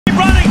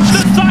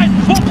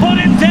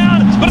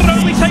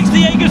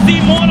against the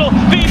Immortal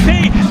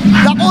VP.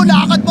 Naku,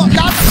 lakad mo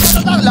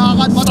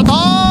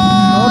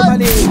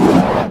Normally.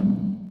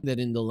 That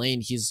in the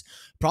lane, he's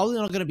probably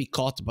not going to be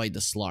caught by the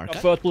Slark.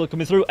 First bullet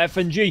coming through,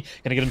 FNG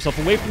gonna get himself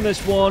away from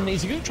this one.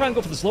 Is he gonna try and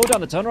go for the slowdown,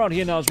 the turnaround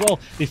here now as well?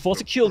 The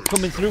Photic Shield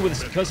coming through with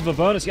the Curse of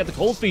Avernus. He had the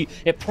cold feet.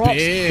 It procs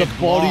the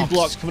body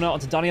blocks coming out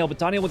onto Daniel, but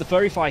Daniel with the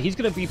Fairy Fire, he's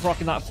gonna be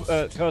proccing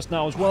that curse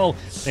now as well.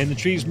 In the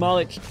trees,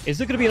 Malik, is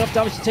there gonna be enough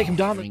damage to take him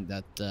down?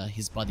 That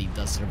his body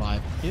does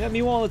survive. Yeah,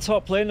 meanwhile on the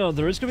top lane, no,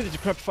 there is gonna be the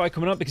Decrepify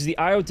coming up because the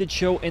IO did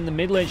show in the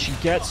mid lane. She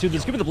gets to,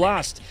 there's gonna be the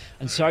blast,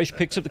 and Saish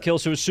picks up the kill.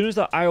 So as soon as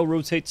that IO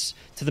rotates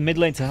to the mid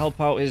lane to help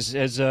out his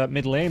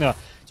mid laner,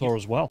 Tor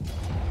as well.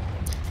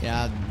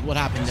 Yeah, what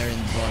happened there in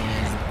the bottom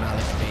lane is that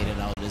Malik baited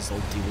out his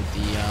ulti with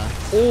the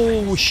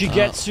oh,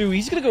 Shigetsu,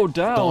 he's gonna go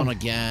down. Dawn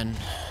again.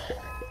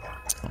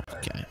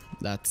 Okay,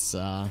 that's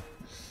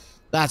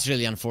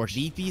really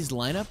unfortunate. DP's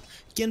lineup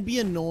can be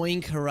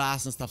annoying,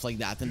 harass and stuff like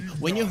that, and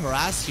when you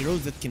harass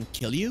heroes that can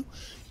kill you,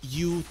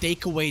 you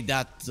take away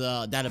that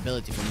that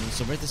ability from them.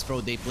 So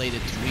Virtus.pro, they played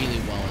it really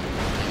well,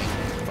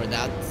 and for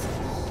that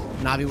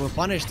Navi were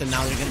punished, and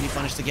now they're going to be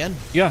punished again.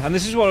 Yeah, and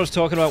this is what I was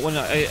talking about when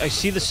I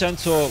see the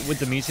Centaur with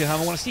the Meteor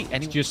Hammer. When I see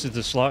any just as the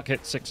Slark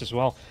hit 6 as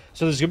well.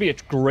 So there's going to be a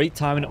great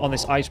timing on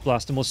this Ice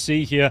Blast, and we'll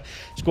see here.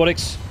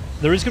 Squadix,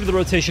 there is going to be the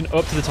rotation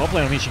up to the top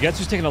lane. I mean,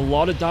 Shigetsu's taking a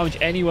lot of damage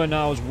anywhere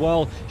now as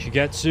well.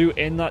 Shigetsu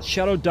in that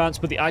Shadow Dance,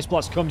 but the Ice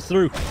Blast comes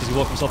through. Does he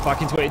walk himself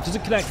back into it? It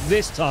doesn't connect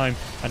this time.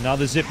 And now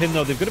the zip in,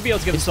 though. They're going to be able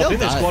to get themselves in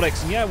there,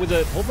 Squadix. And yeah, with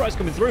the Pulverize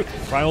coming through,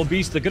 Primal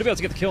Beast, they're going to be able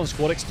to get the kill, and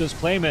Squadix does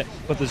claim it.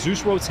 But the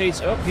Zeus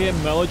rotates up here.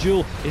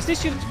 Melojule, is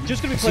this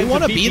just going to be playing for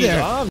BP's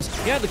arms?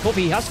 Yeah, the Kofi,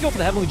 he has to go for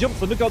the Heavenly Jump.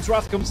 Thunder God's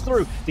Wrath comes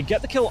through. They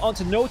get the kill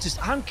onto Natus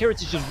and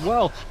Kiritich as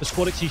well. But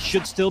Squadix, he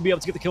should still be able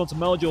to get the kill onto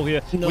Melojule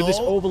here with this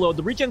overload.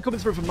 The regen coming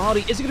through from Marty.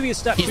 Is it going to be a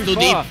step too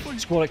far?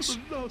 Squadix,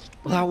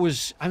 that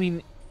was, I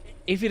mean,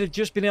 if it had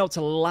just been able to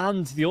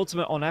land the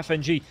ultimate on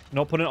FNG,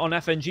 not putting it on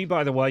FNG,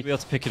 by the way, be able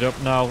to pick it up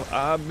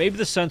now. Maybe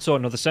the Centaur,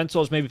 no, the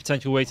Centaur's maybe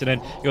potentially waiting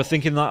in. You're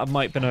thinking that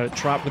might have been a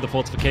trap with the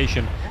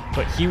fortification,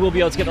 but he will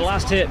be able to get the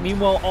last hit.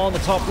 Meanwhile, on the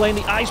top lane,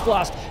 the Ice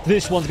Blast.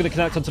 This one's going to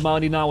connect onto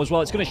Marty now as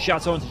well. It's going to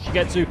shatter onto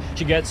Shigetsu.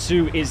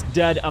 Shigetsu is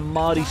dead, and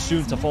Marty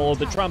soon to follow.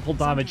 The trample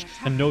damage,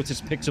 and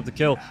Notice picks up the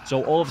kill.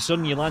 So all of a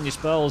sudden, you land your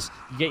spells,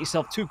 you get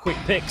yourself 2 quick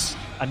picks,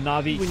 and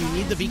Navi... When you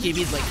need the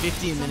BKBs like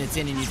 15 minutes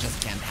in, and you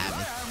just can't have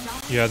it.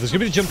 Yeah, there's going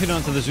to be the jumping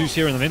onto the Zeus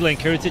here in the mid lane.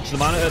 Kiritich,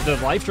 the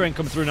life drain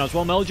coming through now as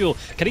well. Melojule,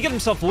 can he get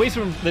himself away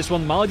from this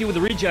one? Malady with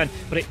the regen,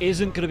 but it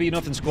isn't going to be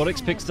enough, and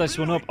Squadix picks this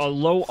one up.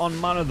 Low on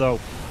mana, though.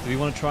 Do we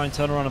want to try and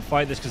turn around and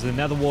fight this? Because the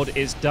Nether Ward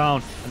is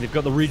down, and they've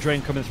got the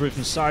redrain coming through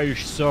from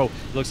Sayush, so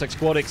it looks like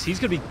Squadix, he's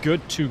going to be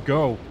good to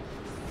go.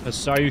 As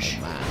Sayush...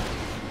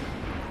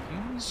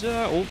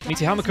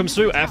 Meteor Hammer comes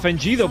through.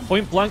 FNG, though,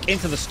 point blank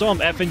into the Storm.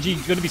 FNG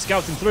going to be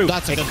scouting through.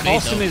 That's a good bait,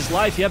 cost him his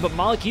life, yeah, but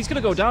Malik, he's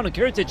going to go down, and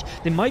Kiritich,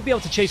 they might be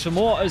able to chase for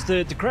more as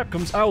the Decrep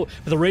comes out,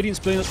 but the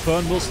Radiant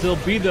Burn will still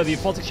be there. The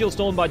Aphotic Shield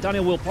stolen by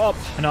Daniel will pop,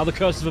 and now the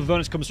Curse of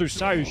Avernus comes through.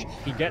 Sayush,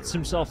 he gets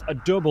himself a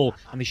double,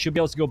 and they should be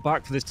able to go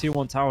back for this tier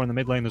 1 tower in the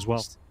mid lane as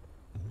well.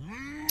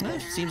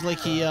 Seems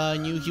like he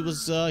knew he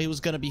was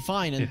gonna be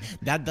fine, and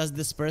that does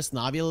disperse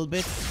Navi a little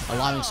bit,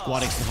 allowing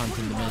Squadix to hunt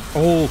in the mid.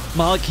 Oh,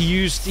 Malik,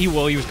 he was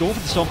going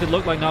for the Stomp, it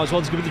looked like now as well.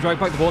 He's going to be the drag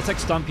back. The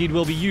Vortex Stampede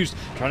will be used.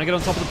 Trying to get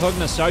on top of the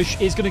Pugna.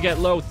 Saush is going to get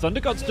low. Thunder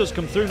Gods does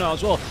come through now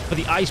as well, but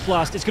the Ice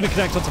Blast is going to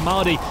connect onto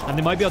Malady, and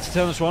they might be able to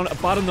turn this around.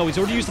 Abaddon, though, he's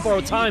already used the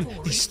borrowed time.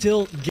 They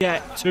still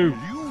get 2.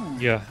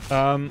 Yeah.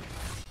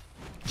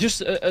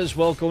 Just as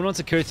well, going on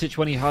to Kiritich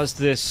when he has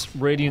this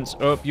Radiance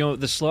up, you know,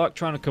 the Slark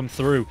trying to come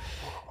through.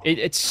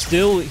 He's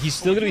still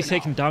going to be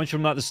taking damage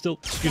from that. There's still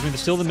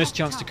the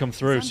mischance to come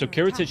through. So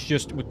Kiritich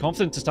just with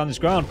confidence to stand his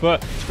ground.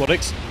 But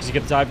Squadix, does he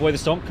get the dive away? The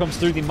Stomp comes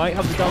through. They might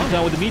have the down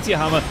now with the Meteor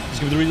Hammer.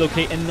 He's going to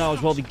relocate in now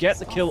as well. They get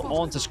the kill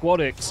onto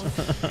Squadix.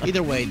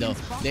 Either way, though,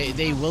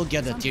 they will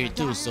get a tier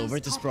 2. So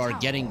Virtus.pro are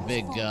getting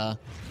big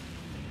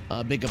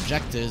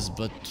objectives.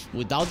 But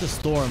without the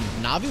Storm,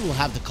 Navi will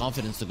have the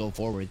confidence to go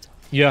forward.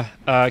 Yeah,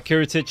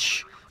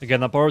 Kiritich. Again,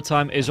 that borrowed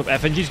time is up.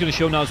 FNG's going to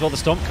show now as well. The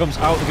Stomp comes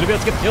out. They're going to be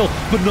able to get the kill,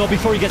 but not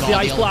before he gets the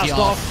Ice Blast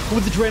off.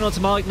 With the drain onto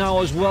Malik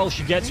now as well.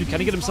 Shigetsu, can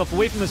he get himself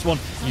away from this one?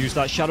 Use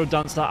that Shadow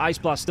Dance, that Ice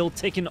Blast still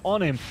ticking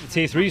on him.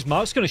 Tier 3's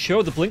Mark's going to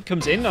show. The Blink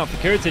comes in now for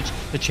Kiritich.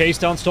 The chase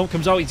down, Stomp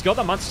comes out. He's got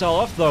that Mantis Style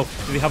off, though.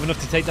 Do they have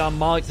enough to take down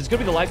Malik? There's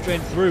going to be the life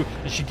drain through.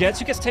 And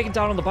Shigetsu gets taken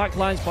down on the back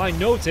lines by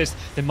Notice.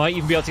 They might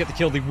even be able to get the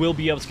kill. They will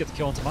be able to get the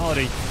kill onto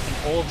Malady.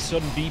 And all of a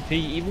sudden, BP,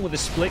 even with a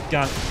split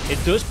gun,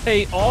 it does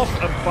pay off.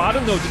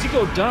 Abaddon, though, does he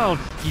go down?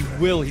 He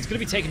will. He's going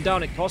to be taken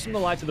down. It cost him the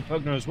life of the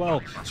Pugner as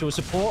well. So a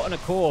support and a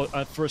core,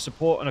 for a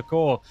support and a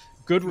core,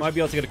 Good might be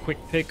able to get a quick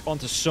pick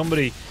onto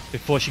somebody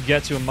before she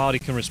gets to and Marty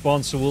can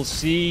respond. So we'll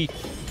see.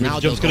 Now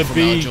the jump's going to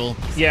be...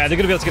 Yeah, they're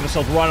going to be able to get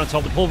themselves right on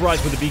top. The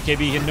Pulverize with the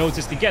BKB here.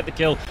 Notice they get the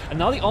kill. And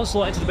now the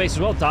Onslaught into the base as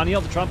well.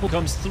 Daniel, the Trample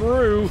comes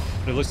through.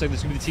 But it looks like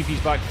there's going to be the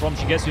TPs back from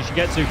Shigetsu.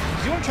 Does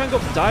he want to try and go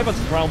for the dive onto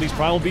the Primal Beast?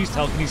 Primal Beast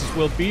telekinesis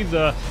will be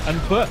there.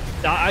 But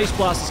that Ice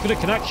Blast is going to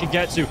connect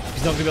Shigetsu.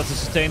 He's not going to be able to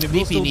sustain it.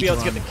 We'll still be able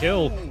to get the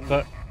kill.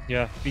 But...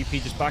 Yeah,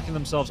 VP just backing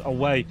themselves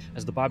away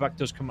as the buyback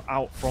does come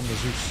out from the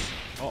Zeus.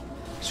 Oh.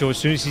 So as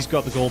soon as he's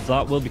got the gold,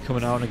 that will be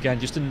coming out. And again,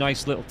 just a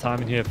nice little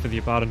timing here for the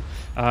Abaddon.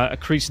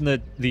 Increasing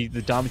the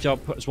damage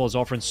output as well as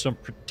offering some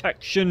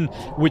protection,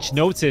 which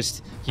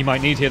noticed he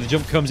might need here. The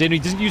jump comes in. He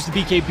doesn't use the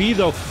BKB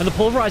though. And the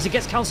Pulverizer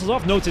gets cancelled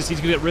off. Notice he's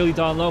going to get really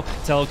down low.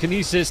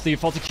 Telekinesis, the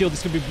faulty shield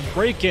is going to be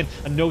breaking.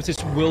 And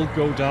Notice will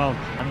go down.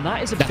 And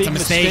that is a big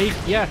mistake.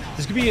 Yeah,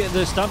 there's going to be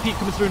the Stampede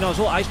coming through now as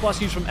well. Ice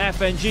Blast used from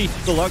FNG.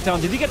 The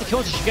lockdown. Did he get the kill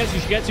into Shigetsu?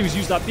 Shigetsu has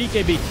used that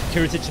BKB.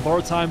 Kiritich to borrow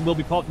time will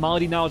be popped.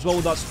 Malady now as well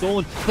with that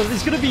stolen. But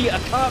there's going to be a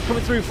cart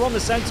coming through from the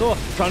Centaur,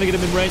 trying to get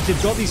him in range.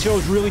 They've got these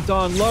heroes really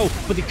down low,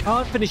 but they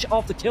can't finish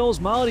off the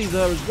kills. Malady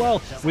there as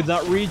well with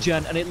that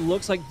regen, and it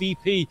looks like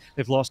VP,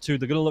 they've lost 2.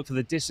 They're going to look for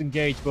the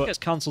disengage, but it's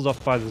cancelled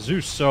off by the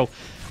Zeus. So,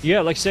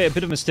 yeah, like I say, a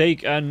bit of a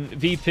mistake, and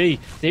VP,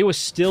 they were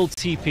still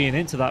TPing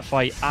into that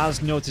fight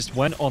as Noticed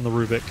went on the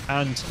Rubik,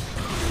 and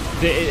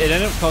it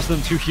ended up costing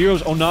them 2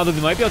 heroes. Oh, now they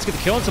might be able to get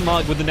the kill onto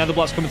Malik with the Nether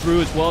Blast coming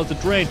through as well as the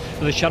Drain.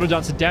 But the Shadow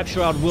Dancer Depth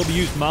Shroud will be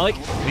used. Malik,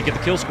 if he get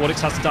the kill, Squadix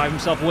has to dive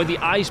himself away. The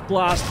Ice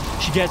Blast,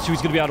 Shigetsu, he's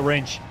going to be out of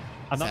range.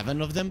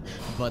 7 of them,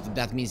 but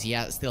that means he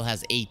still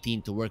has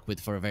 18 to work with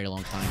for a very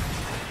long time.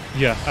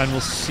 Yeah, and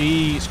we'll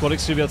see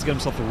Squadix to be able to get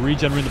himself a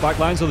regen in the back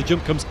line, so the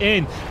jump comes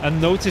in, and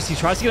Notice he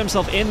tries to get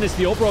himself in this.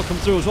 The overall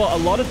comes through as well. A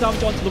lot of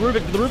damage onto the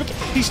Rubik, but the Rubik,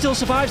 he still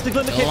survives. The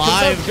Glimmer Kick comes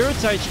out.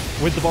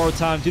 Kiritich with the borrowed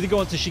time. Do they go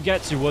on to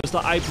Shigetsu? Was the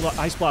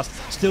Ice Blast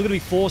still going to be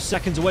 4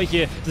 seconds away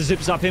here? The zip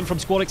zap in from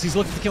Squadix. He's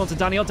looking to kill onto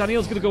Daniel.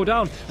 Daniel's going to go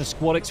down, and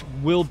Squadix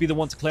will be the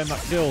one to claim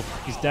that kill.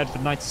 He's dead for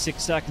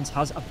 96 seconds.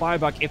 Has a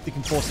buyback if they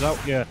can force it out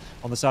here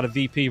on the side of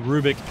VP.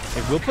 Rubik,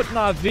 it will put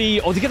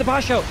Navi. Oh, they get the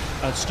bash out.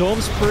 Storm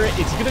Spirit,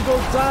 it's going to go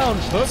down.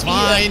 It's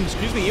fine.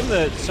 Excuse me, even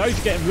the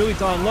South getting really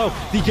down low.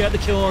 They get the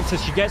kill onto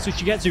Shigetsu.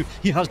 Shigetsu,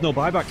 he has no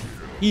buyback.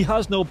 He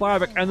has no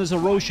buyback, and there's a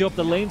Roshi up.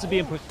 The lanes are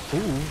being pushed.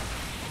 Ooh.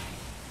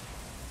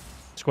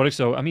 Squadix,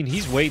 though, I mean,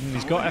 he's waiting.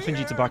 He's got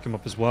FNG to back him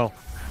up as well.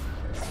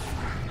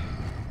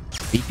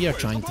 VP are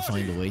trying to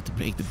find a way to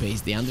break the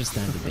base. They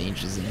understand the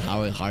dangers and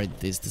how hard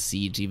it is to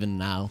siege. Even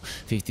now,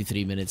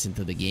 53 minutes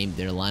into the game,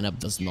 their lineup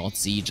does not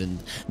siege, and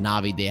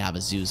Navi, they have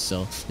a Zeus,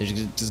 so they're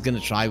just gonna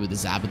try with the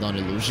Zabadon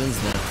illusions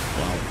that,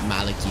 well,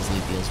 Malik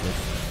easily deals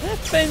with.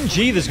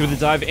 FNG, there's going to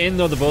dive in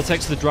though. The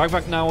Vortex, the drag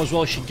back now as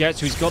well.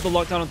 Shigetsu, he's got the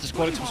lockdown onto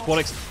Squadix. From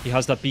Squadix, he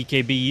has that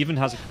BKB. He even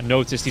has a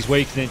Noticed. He's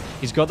waiting.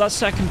 He's got that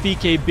second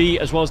BKB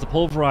as well as the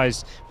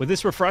Pulverized with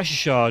this Refresher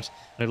Shard.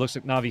 And it looks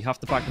like Navi have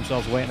to back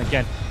themselves away. And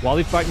again, while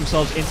they've backed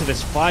themselves into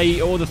this fight,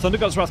 oh, the Thunder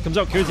God's Wrath comes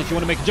out. Curious if you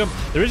want to make a jump.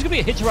 There is going to be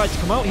a Hitcher Ride to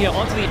come out here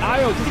onto the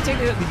IO. Did he take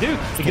it? They do.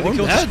 They get the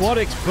kill to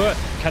Squadix, but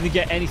can they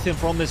get anything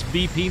from this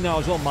VP now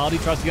as well?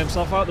 Maldi tries to get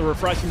himself out. The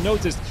Refreshing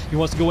Noticed. He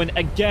wants to go in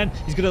again.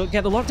 He's going to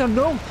get the lockdown.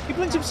 No, he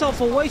blinks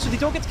himself away, so they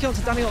don't get to kill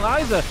to Daniel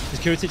either. As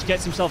Kiritich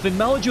gets himself in.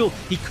 Melajul,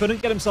 he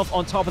couldn't get himself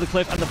on top of the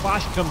cliff, and the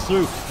bash comes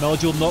through.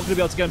 Melajul not going to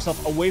be able to get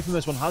himself away from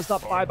this one. Has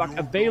that buyback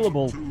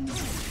available.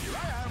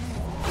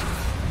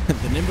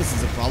 The Nimbus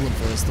is a problem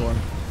for a Storm.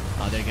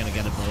 They're going to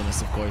get a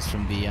bonus, of course,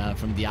 from the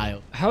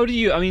IO. How do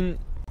you, I mean,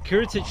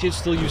 Kiritich is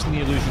still using the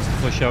illusions to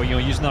push out, you know,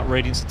 using that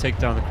Radiance to take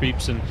down the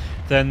creeps, and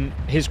then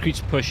his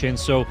creeps push in,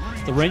 so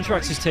the Range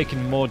Rax is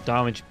taking more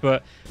damage,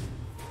 but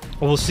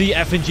we'll see.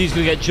 FNG is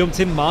going to get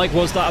jumped in. Malik,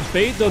 was that a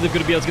bait though? They're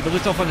going to be able to get the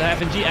lift off on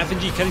FNG.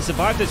 FNG, can he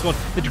survive this one?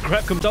 The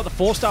Decrep comes out. The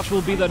Force Staffs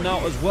will be there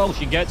now as well.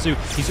 Shigetsu,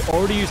 he's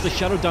already used the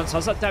Shadow Dance.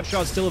 Has that Depth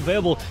Shroud still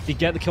available? They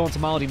get the kill onto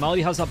Malady.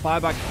 Malady has that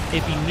buyback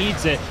if he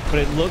needs it, but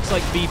it looks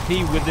like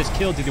VP with this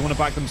kill. Do they want to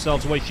back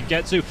themselves away?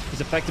 Shigetsu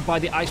is affected by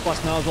the Ice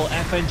Blast now as well.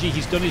 FNG,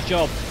 he's done his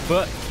job,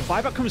 but the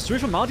buyback comes through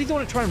from Malady. They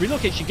want to try and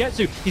relocate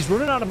Shigetsu. He's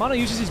running out of mana,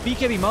 uses his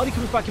BKB. Malady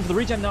comes back in for the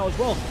regen now as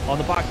well. On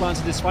the back lines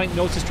of this fight,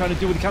 Notice trying to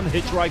do what he can. The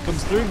Hitch Ride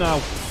comes through now.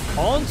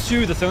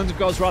 Onto the Thunder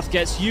God's Wrath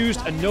gets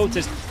used and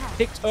Noticed,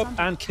 picked up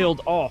and killed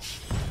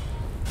off.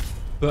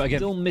 But again,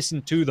 still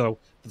missing 2 though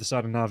for the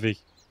side of Navi.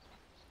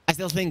 I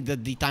still think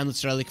that the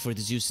Timeless Relic for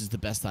the Zeus is the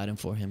best item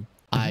for him.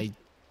 I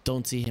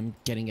don't see him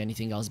getting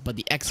anything else, but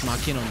the Ex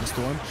Machina on the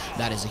Storm,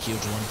 that is a huge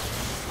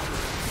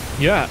one.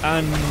 Yeah,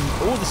 and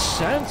oh, the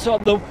Centaur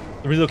though.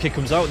 The relocate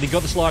comes out. They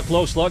got the Slark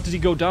low. Slark, does he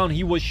go down?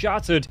 He was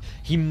shattered.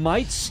 He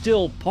might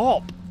still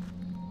pop.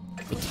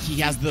 But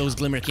he has those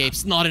Glimmer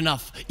Capes. Not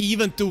enough.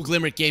 Even 2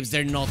 Glimmer Capes,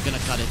 they're not gonna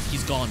cut it.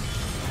 He's gone.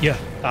 Yeah,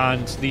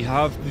 and they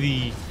have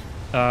the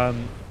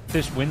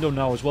this window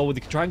now as well, where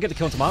they can try and get the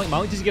kill to Malik.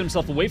 Malik does get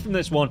himself away from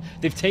this one.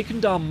 They've taken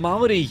down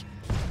Malady.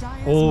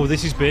 Oh,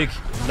 this is big.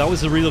 That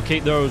was the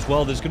relocate there as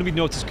well. There's going to be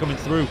Notice coming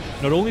through.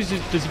 Not only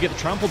does he get the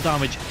trample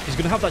damage, he's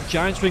going to have that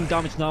giant swing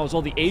damage now as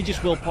well. The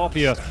Aegis will pop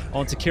here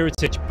onto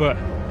Kiritich, but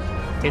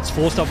it's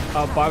forced up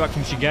buyback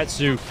from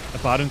Shigetsu.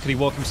 Abaddon, can he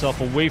walk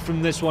himself away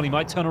from this one? He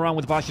might turn around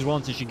with the bash as well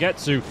into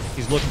Shigetsu.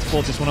 He's looking to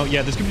force this one out.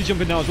 Yeah, there's going to be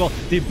jumping now as well.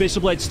 The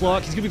Abyssal Blade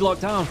Slark, he's going to be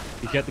locked down.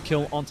 You get the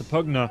kill onto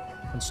Pugna.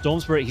 And Storm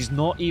Spirit, he's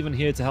not even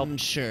here to help. I'm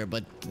sure,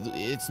 but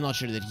it's not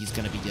sure that he's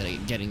going to be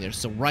getting there.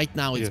 So right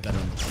now, it's better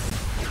on the top.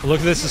 Look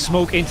at this, the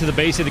smoke into the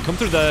base here. They come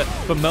through there,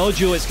 but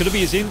Meljul, it's going to be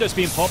his Indus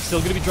being popped, still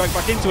going to be dragged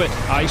back into it.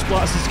 Ice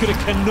Blast is going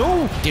to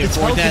canoe. It's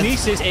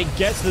telekinesis, it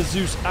gets the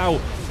Zeus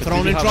out.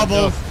 Thrown in trouble.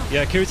 Enough?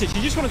 Yeah, Kiritich,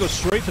 you just want to go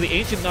straight for the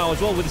Ancient now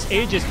as well with his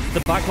Aegis.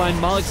 The backline,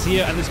 Malik's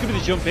here, and there's going to be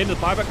the jump in. The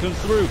buyback comes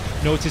through.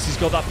 Notice he's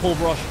got that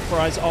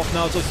pulverize off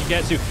now, so he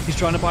gets to. He's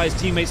trying to buy his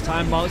teammates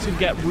time. Malik's going to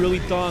get really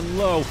darn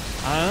low.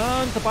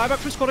 And the buyback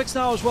from Squadix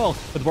now as well.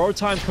 With borrowed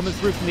time coming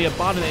through from the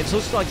Abaddon. It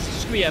looks like it's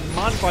just going to be a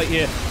man fight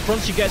here. From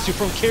Shigetsu,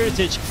 from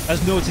Kiritich,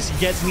 as Notice he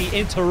gets and he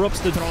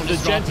interrupts the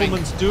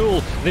gentleman's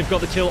duel. They've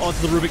got the kill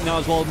onto the Rubik now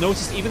as well.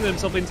 Notice even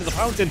himself into the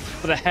fountain,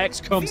 but the Hex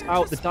comes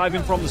out. The dive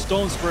in from the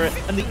Stone Spirit,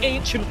 and the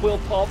Ancient will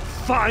pop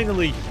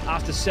finally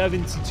after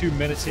 72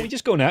 minutes. Can we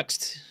just go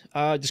next?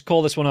 Just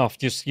call this one off.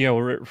 Just, you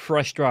know,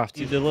 fresh draft.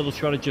 The little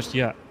shredder just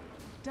yet.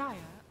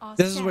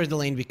 This is where the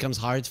lane becomes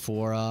hard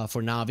for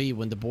Na'Vi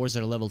when the boards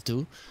are level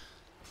 2.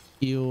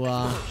 You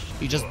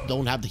just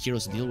don't have the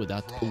heroes to deal with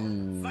that.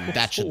 Ooh,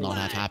 that should not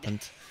have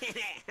happened.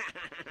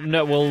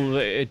 No, well,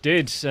 it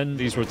did. And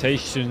these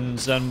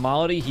rotations, and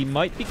Mallory, he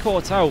might be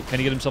caught out. Can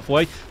he get himself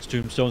away?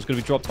 Tombstone's going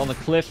to be dropped on the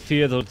cliff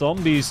here. The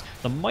zombies,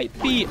 there might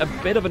be a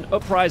bit of an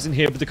uprising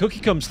here, but the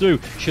cookie comes through.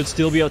 Should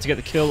still be able to get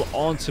the kill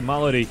onto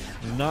Mallory.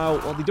 Now,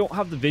 well, they don't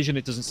have the vision,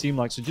 it doesn't seem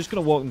like, so just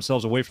going to walk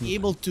themselves away from...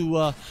 Able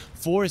to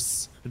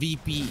force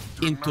VP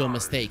into a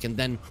mistake, and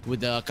then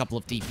with a couple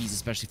of TPs,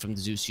 especially from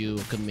the Zeus, you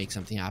could make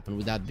something happen.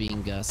 With that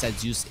being said,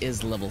 Zeus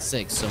is level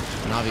 6, so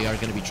Na'Vi are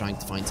going to be trying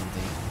to find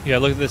something. Yeah,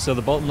 look at this. So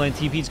the bottom lane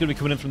TP is going to be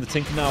coming in from the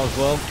Tinker now as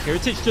well.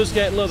 Kiritich does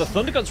get low. The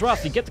Thunder God's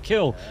Wrath, you get the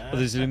kill, but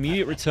there's an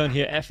immediate return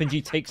here.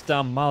 FNG takes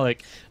down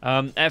Malik.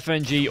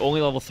 FNG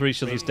only level 3,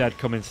 so he's dead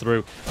coming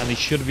through, and they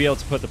should be able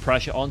to put the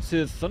pressure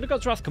onto Thunder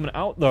God's Wrath coming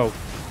out though.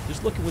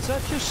 Just looking, was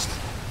that just...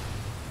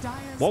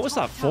 What was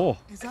that for?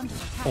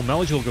 Oh,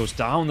 Meljul goes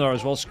down there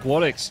as well.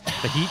 Squadix,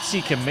 the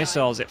Heat-Seeker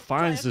missiles, it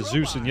finds the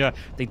Zeus, and yeah,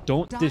 they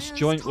don't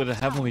disjoint with a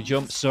heavenly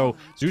jump, so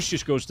Zeus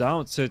just goes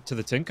down to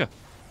the Tinker.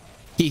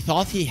 He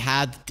thought he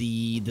had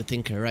the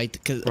Tinker, right?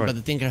 But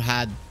the Tinker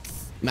had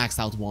maxed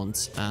out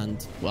once,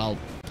 and, well,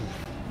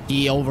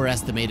 he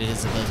overestimated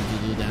his ability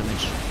to do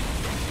damage.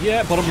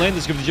 Yeah, bottom lane,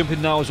 there's going to be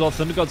jumping now as well.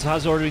 Thunder Gods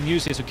has already been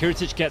used here, so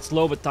Kiritich gets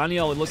low, but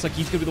Daniel, it looks like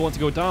he's going to be the one to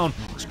go down.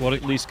 Squad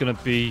at least going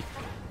to be...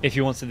 If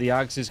he wants to, the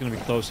Axe is going to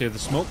be close here. The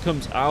smoke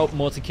comes out.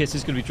 Mortar-Kiss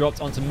is going to be dropped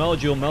onto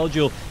Meljul.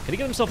 Meljul, can he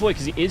get himself away?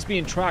 Because he is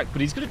being tracked,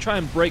 but he's going to try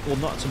and break, well,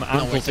 not some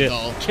ankles here.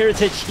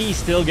 Kiritich, he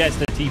still gets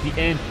the TP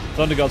in.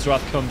 Thunder God's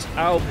Wrath comes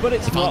out, but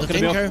it's not going to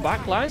be off the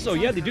back line. So,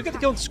 yeah, they do get the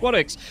kill into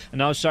Squadix. And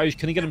now Cyrus,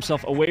 can he get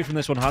himself away from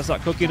this one? Has that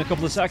cookie in a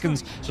couple of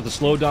seconds. So the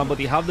slowdown, but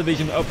they have the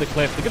vision of the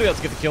cliff. They're going to be able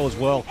to get the kill as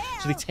well.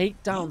 So they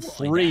take down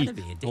 3.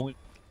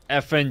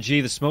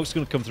 FNG, the smoke's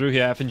going to come through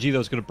here. FNG, though,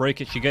 is going to break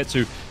it.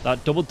 Shigetsu,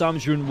 that double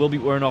damage rune will be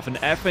wearing off. And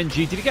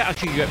FNG, did he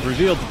actually get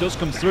revealed? It does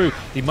come through.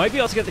 They might be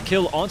able to get the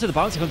kill onto the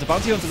Bounty Hunter.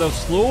 Bounty Hunter, though,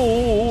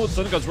 slow.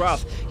 Thunder God's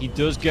Wrath. He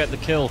does get the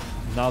kill.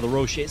 Now the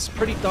Roche, it's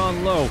pretty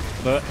darn low,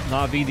 but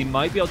Na'Vi, they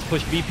might be able to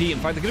push VP. In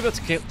fact, they're going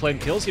to be able to claim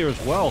kills here as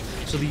well.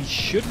 So they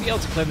should be able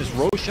to claim this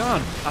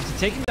Roshan after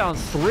taking down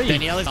 3.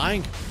 Daniel is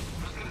dying.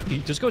 He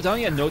does go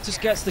down, yeah. Notice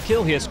gets the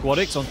kill here.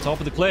 Squadix on top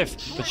of the cliff.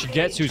 But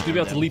Shigetsu, who's going to be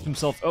able to leap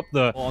himself up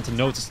there onto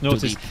Notice.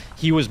 Notice,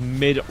 he was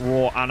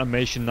mid-raw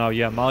animation now.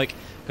 Yeah, Malik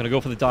going to go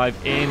for the dive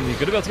in. He's going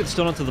to be able to get the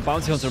stun onto the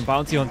Bounty Hunter. And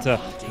Bounty Hunter,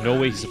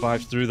 no way he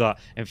survives through that.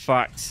 In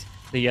fact,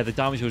 the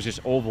damage was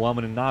just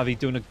overwhelming. And Na'Vi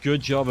doing a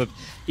good job of,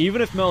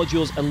 even if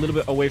Meljul's a little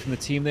bit away from the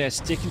team, they are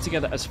sticking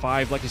together as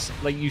 5. Like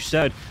you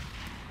said,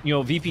 you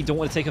know, VP don't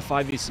want to take a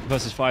 5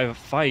 versus 5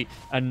 fight,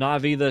 and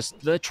Na'Vi,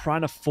 they're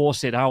trying to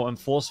force it out and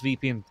force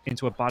VP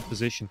into a bad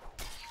position.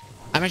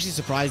 I'm actually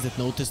surprised that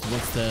Notice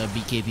wants the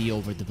BKB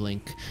over the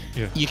Blink.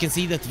 Yeah. You can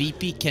see that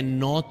VP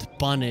cannot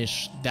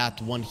punish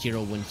that one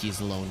hero when he's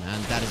alone,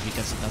 and that is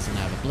because it doesn't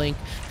have a Blink.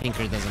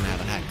 Tinker doesn't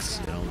have a Hex.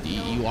 You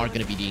know, you are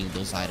going to be needing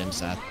those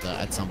items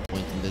at some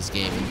point in this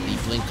game, and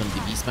the Blink on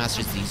the Beastmaster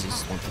is the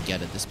easiest one to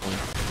get at this point.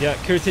 Yeah,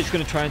 Kiritich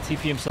going to try and TP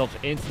himself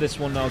into this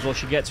one now as well.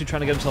 Shigetsu trying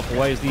to get himself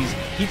away as these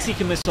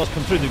Heat-Seeking missiles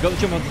come through. They've got the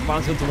jump onto the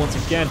Bounty Hunter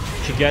once again.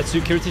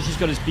 Shigetsu, Kiritich has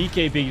got his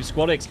BKB.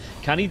 Squadix,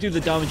 can he do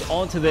the damage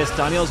onto this?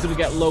 Daniel's going to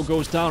get low,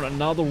 goes down, and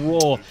now the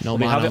Roar. No,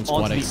 they have it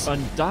onto the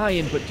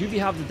Undying, but do they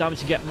have the damage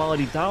to get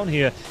Malady down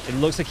here? It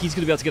looks like he's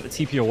going to be able to get the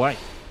TP away.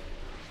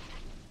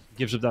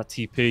 Gives up that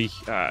TP,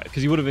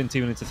 because he would have been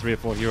teaming into 3 or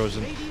 4 heroes.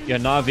 And yeah,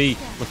 Na'Vi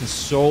looking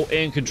so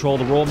in control.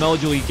 The Raw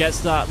Meljul, he gets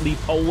that leap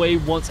away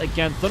once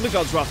again. Thunder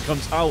God's Wrath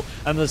comes out,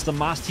 and there's the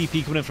mass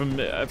TP coming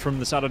in from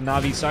the side of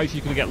Na'Vi's side.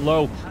 He's going to get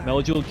low.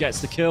 Meljul gets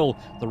the kill.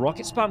 The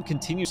rocket spam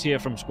continues here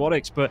from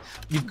Squadix, but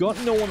you've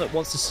got no one that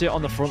wants to sit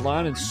on the front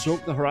line and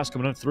soak the harass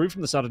coming in through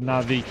from the side of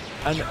Na'Vi.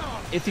 And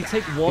if they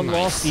take one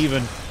loss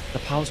even, the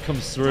pounce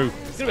comes through.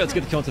 He's going to be able to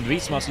get the kill onto the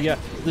Beastmaster. Yeah,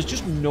 there's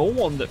just no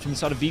one that from the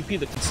side of VP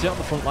that can sit on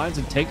the front lines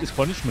and take this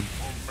punishment.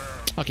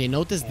 Okay,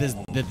 Notice this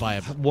did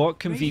vibe. What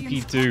can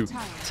VP do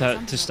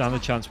to stand a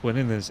chance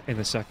winning this in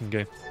the second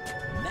game?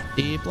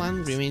 The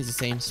plan remains the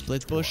same.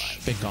 Split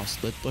push, pick off.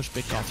 Split push,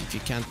 pick off. If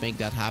you can't make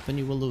that happen,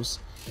 you will lose.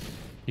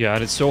 Yeah,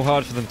 and it's so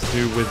hard for them to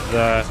do with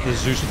the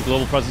Zeus with the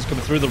global presence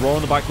coming through. The roll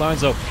on the back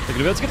lines, though. They're going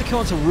to be able to get the kill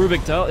onto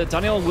Rubik.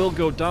 Danielle will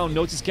go down.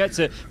 Natus gets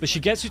it, but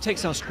Shigetsu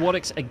takes down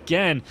Squadix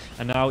again.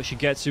 And now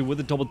Shigetsu with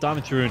the double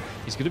damage rune.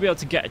 He's going to be able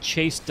to get a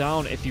chase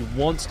down if he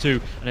wants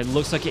to. And it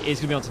looks like it is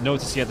going to be onto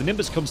Natus. Yeah, the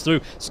Nimbus comes through,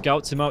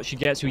 scouts him out.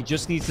 Shigetsu, he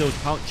just needs those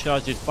pound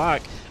charges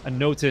back. And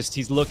noticed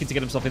he's looking to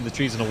get himself in the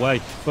trees and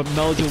away. But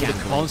Melgil with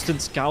a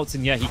constant scouts,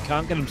 and yeah, he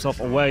can't get himself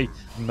away.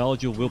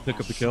 Melgil will pick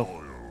up the kill.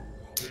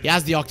 He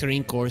has the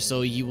Octarine core,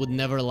 so you would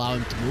never allow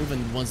him to move,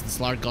 and once the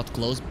Slark got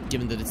close,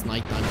 given that it's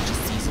nighttime, he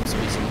just sees him so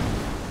easily.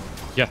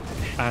 Yeah,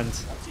 and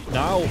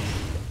now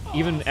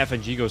even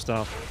FNG goes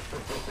down.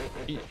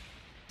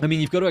 I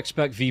mean, you've got to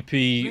expect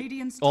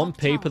VP. On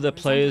paper, the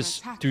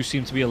players do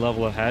seem to be a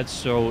level ahead,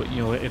 so, you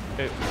know,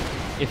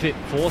 if it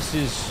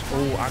forces...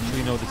 Oh,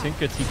 actually, no, the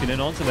Tinker TPing in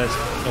onto this.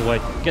 No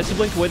way. Gets the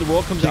blink away, the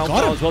roar comes out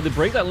now as well. They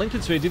break that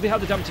Lincoln sphere. Do they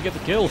have the damage to get the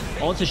kill?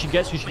 Onto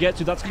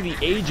Shigetsu. That's going to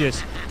be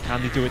Aegis.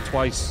 Can they do it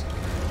twice?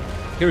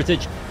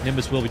 Heritage,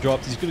 Nimbus will be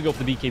dropped. He's going to go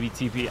for the BKB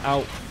TP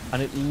out.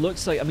 And it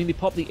looks like, I mean, they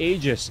pop the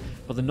Aegis,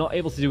 but they're not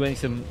able to do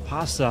anything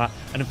past that.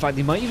 And in fact,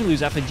 they might even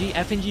lose FNG.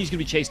 FNG is going to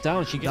be chased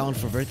down. Down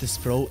for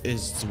Virtus.pro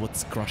is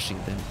what's crushing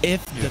them.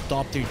 If the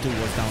top tier 2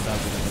 was down, that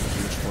would have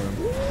been huge for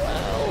him.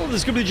 Well,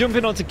 there's going to be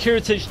jumping onto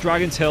Kiritich.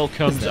 Dragon Tail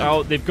comes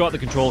out. They've got the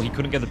control. He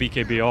couldn't get the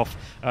BKB off.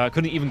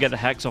 Couldn't even get the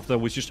Hex off, though.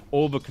 Was just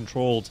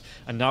over-controlled.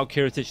 And now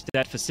Kiritich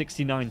dead for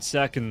 69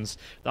 seconds.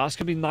 That's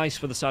going to be nice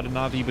for the side of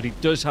Na'Vi, but he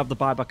does have the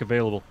buyback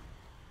available.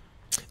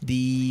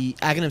 The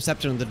Aghanim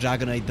Scepter and the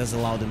Dragonite does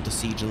allow them to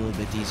siege a little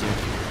bit easier.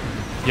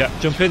 Yeah,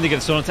 jump in, they get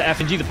the stun onto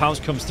FNG, the pounce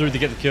comes through, they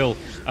get the kill.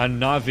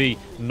 And Na'Vi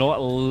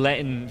not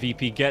letting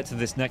VP get to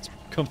this next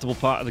comfortable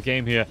part of the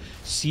game here.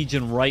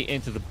 Sieging right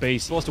into the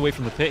base. Forced away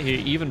from the pit here,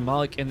 even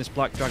Malik in this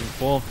Black Dragon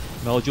form.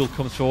 Melgil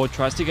comes forward,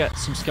 tries to get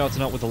some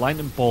scouting out with the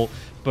lightning bolt,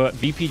 but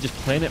VP just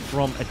playing it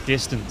from a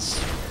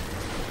distance.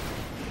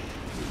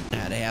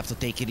 Yeah, they have to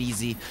take it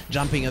easy.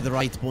 Jumping at the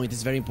right point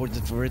is very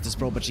important for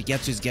Virtus.pro, but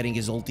Shigetsu is getting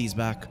his ultis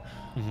back.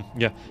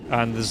 Yeah,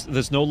 and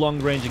there's no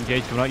long range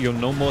engage coming out. You're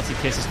no multi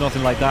cases,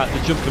 nothing like that.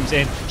 The jump comes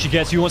in.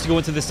 Shigetsu wants to go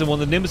into this one.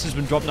 The Nimbus has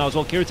been dropped now as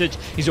well. Kiritich,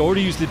 he's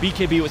already used the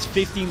BKB. It was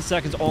 15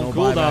 seconds on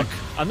cooldown.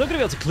 And they're going to be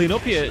able to clean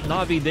up here.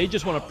 Na'Vi, they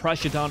just want to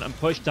pressure down and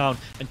push down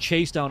and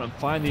chase down and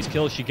find these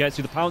kills.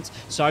 Shigetsu, the pounce.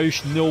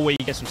 Sayush, no way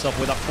he gets himself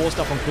away. That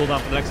 4-stop on cooldown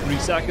for the next 3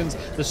 seconds.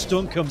 The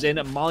stun comes in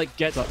and Malik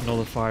gets that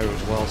nullifier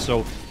as well.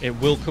 So it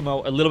will come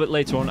out a little bit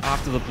later on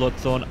after the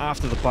Bloodthorn,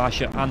 after the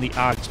Basher and the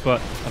Axe,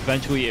 but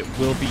eventually it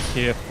will be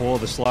here for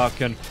the Slark.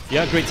 And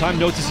yeah, great time.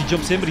 Notice he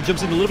jumps in, but he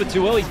jumps in a little bit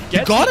too early.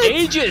 Gets the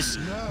Aegis!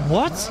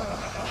 What?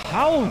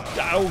 How?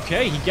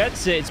 Okay, he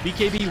gets it. It's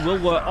BKB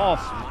will wear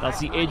off. That's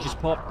the Aegis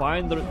pop,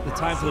 buying the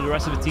time for the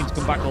rest of the team to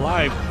come back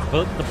alive.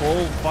 But the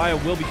ball fire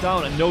will be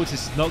down, and Notice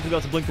is not going to be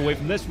able to blink away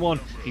from this one.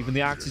 Even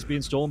the Axe is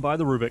being stolen by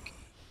the Rubik.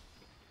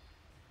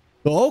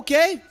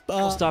 Okay.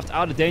 Staffed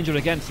out of danger, and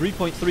again,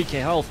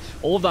 3.3k health.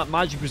 All of that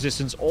magic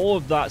resistance, all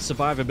of that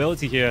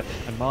survivability here.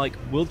 And Malik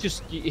will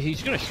just,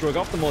 he's going to shrug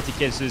off the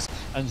multi-cases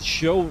and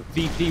show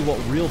VP what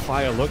real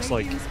fire looks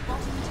like.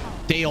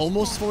 They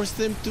almost forced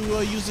him to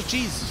use the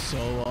cheese,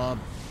 so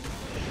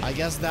I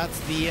guess that's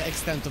the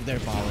extent of their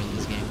power in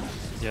this game.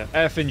 Yeah,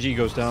 FNG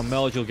goes down,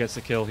 Melgil gets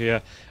the kill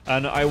here,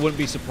 and I wouldn't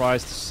be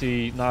surprised to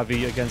see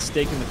Na'Vi again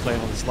staking the claim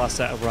on this last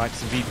set of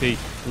racks, and VP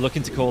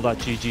looking to call that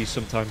GG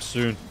sometime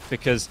soon,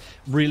 because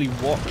really,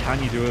 what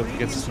can you do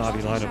against this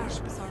Na'Vi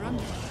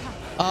lineup?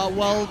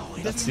 Well,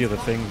 that's the other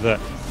thing, that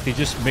they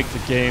just make the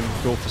game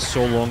go for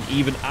so long,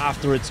 even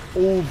after it's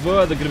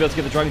over. They're going to be able to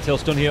get the Dragon Tail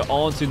stun here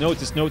onto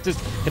Notice. Notice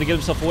going to get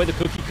himself away. The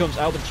cookie comes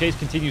out, but Chase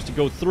continues to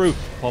go through.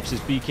 Pops his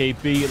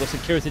BKB. It looks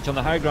like Kiritich on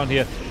the high ground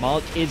here.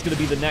 Malik is going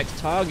to be the next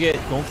target.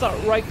 Going for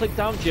that right-click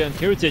down here, and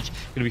Kiritich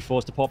going to be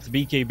forced to pop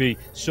the BKB.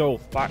 So,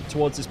 back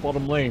towards this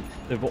bottom lane.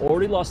 They've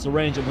already lost the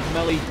range, and with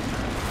Melee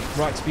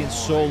racks being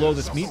so low,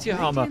 this Meteor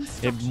Hammer,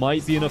 it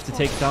might be enough to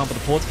take it down, but the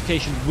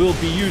fortification will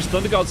be used.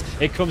 Thunder Gods,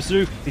 it comes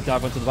through. They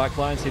dive onto the back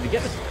lines here. They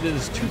get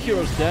there's 2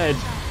 heroes dead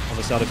on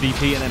the side of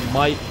VP, and it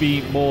might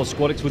be more.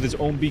 Squadix with his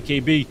own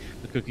BKB,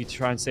 the cookie, to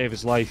try and save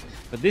his life.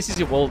 But this is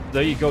it. Well,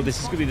 there you go. This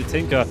is going to be the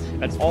Tinker,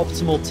 an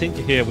optimal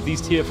Tinker here with these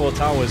tier 4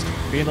 towers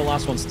being the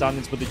last one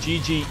standing. But the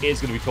GG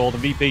is going to be called,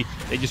 and VP,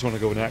 they just want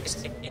to go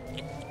next.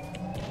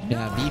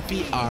 Yeah,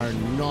 VP are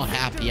not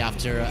happy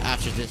after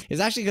this.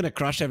 He's actually gonna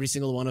crush every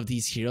single one of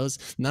these heroes.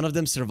 None of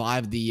them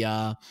survived the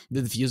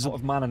defusal. Out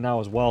of mana now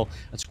as well,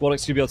 and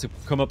Squadix will be able to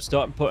come up,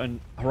 start and put and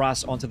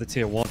harass onto the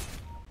tier 1.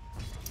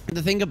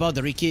 The thing about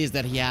the Riki is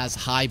that he has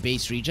high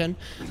base regen,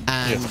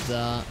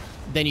 and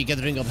then you get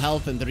the Ring of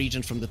Health and the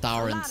regen from the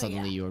tower, and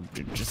suddenly you're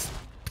just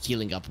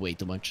healing up way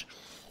too much.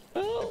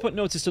 Put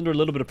Notice under a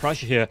little bit of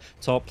pressure here.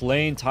 Top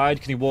lane,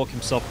 Tide, can he walk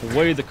himself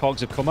away? The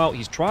cogs have come out.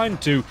 He's trying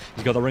to.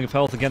 He's got the Ring of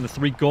Health again, the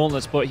 3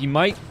 gauntlets, but he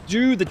might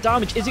do the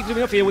damage. Is it going to be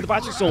enough here with the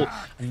Battle Soul?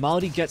 And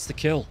Malady gets the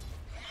kill.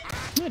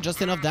 Yeah,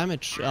 just enough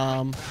damage.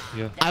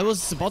 I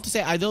was about to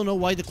say, I don't know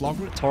why the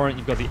Clockwork Torrent,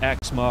 you've got the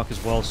X mark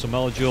as well. So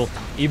Melgil,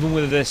 even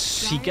with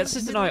this, he gets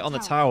his deny on the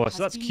tower,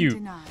 so that's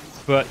cute.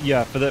 But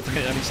yeah, I mean,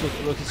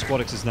 look at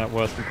Squadix's net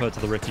worth compared to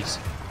the Ricky's.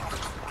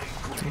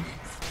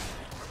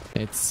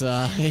 It's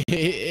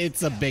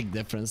it's a big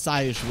difference.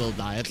 Sayush will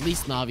die. At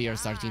least Navi are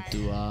starting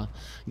to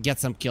get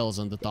some kills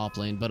on the top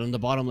lane, but on the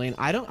bottom lane,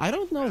 I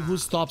don't know who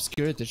stops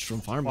Kiritich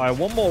from farming. Alright,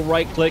 one more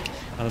right click,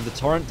 and then the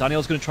Torrent.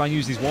 Daniel's going to try and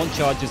use these one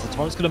charges. The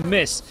Torrent's going to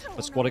miss,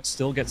 but Squadix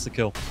still gets the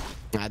kill.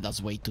 That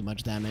does way too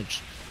much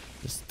damage.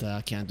 Just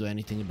can't do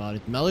anything about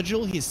it.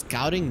 Melojul, he's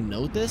scouting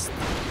Notice,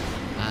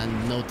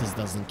 and Notice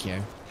doesn't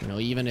care. You know,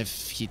 even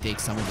if he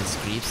takes some of his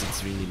creeps,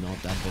 it's really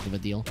not that big of a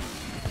deal.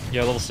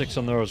 Yeah, level 6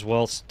 on there as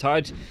well.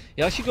 Tide,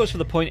 he actually goes for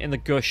the point in the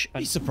gush. I'd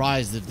be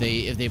surprised if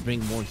they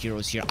bring more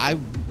heroes here.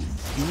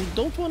 You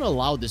don't want to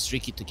allow this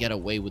Ricky to get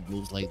away with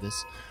moves like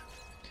this.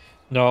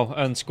 No,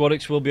 and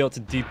Squadix will be able to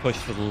deep push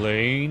for the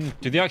lane.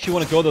 Do they actually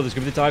want to go though? There's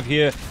going to be a dive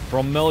here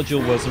from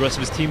Melojul, whereas the rest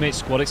of his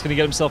teammates, Squadix going to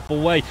get himself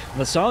away.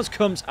 And the silence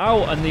comes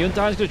out, and the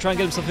Undying's going to try and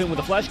get himself in with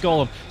the Flash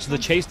Golem. So the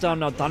chase down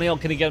now, Daniel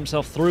can get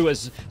himself through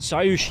as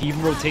Sayush, he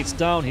even rotates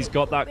down. He's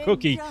got that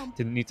cookie.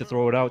 Didn't need to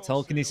throw it out.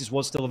 Telekinesis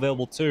was still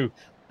available too.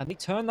 And they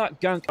turn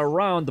that gank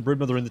around. The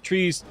Broodmother in the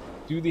trees.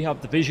 Do they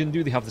have the vision?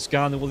 Do they have the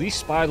scan? Well, he's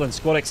spiraling.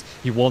 Squadix,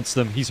 he wants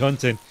them. He's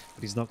hunting,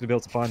 but he's not going to be able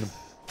to find them.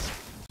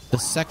 The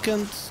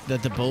second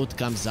that the boat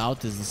comes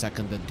out is the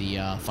second that the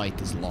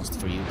fight is lost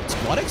for you. But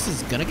Squadix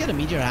is gonna get a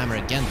Meteor Hammer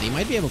again. They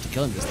might be able to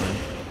kill him this time.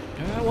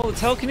 Yeah, well, the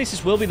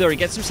Telekinesis will be there. He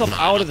gets himself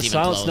out of the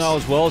silence now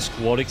as well.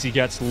 Squadix, he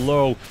gets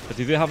low. But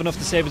do they have enough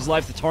to save his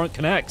life? The Torrent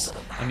connects.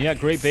 And yeah,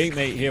 great bait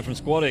mate here from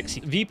Squadix.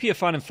 VP are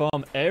finding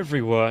farm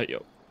everywhere.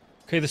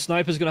 Okay, the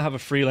Sniper's going to have a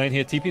free lane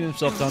here, TPing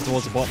himself down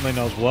towards the bottom lane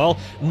now as well.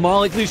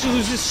 Malik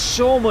loses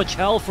so much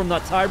health from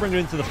that Tidebringer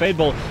into the Fade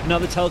Ball. Now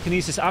the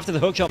Telekinesis after the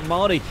hookshot,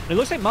 Marty. And it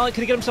looks like Malik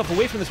can get himself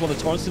away from this one. The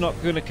Torrent's not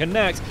going to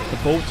connect. The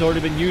boat's already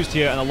been used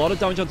here, and a lot of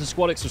damage onto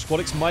Squadix, so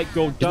Squadix might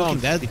go down.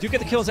 They do get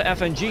the kills at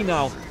FNG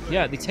now.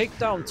 Yeah, they take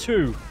down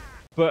 2.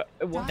 But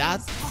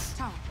that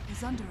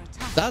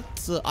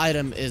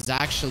item is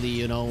actually,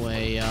 you know,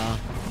 a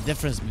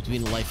difference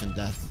between life and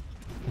death.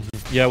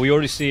 Yeah, we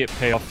already see it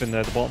pay off in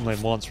the bottom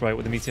lane once, right,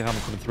 with the Meteor Hammer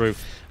coming through.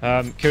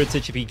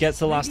 Kiritich, if he gets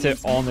the last hit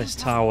on this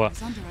tower,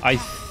 I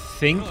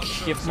think,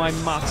 if my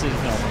maths is...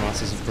 No, my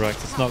maths isn't correct.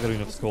 It's not going to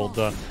be enough gold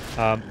there.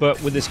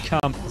 But with this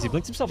camp, as he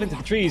blinks himself into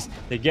the trees,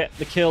 they get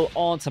the kill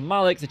onto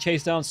Malik. They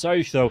chase down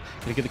Sayush, though.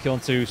 Going to get the kill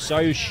onto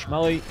Sayush,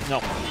 Malik.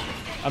 No.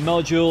 And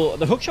Melojul,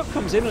 the hookshot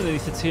comes in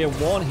underneath the tier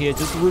 1 here.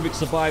 Does the Rubik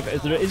survive?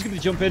 There is going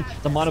to jump in.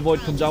 The Mana Void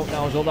comes out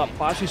now as well. That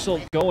battery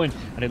assault going.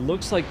 And it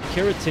looks like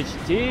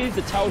Kiritich did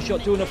the tower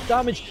shot do enough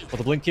damage. But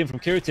the blink in from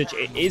Kiritich,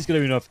 it is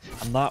going to be enough.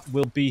 And that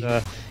will be,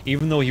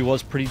 even though he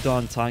was pretty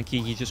darn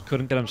tanky, he just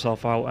couldn't get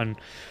himself out. And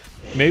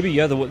maybe,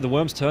 yeah, the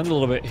worms turned a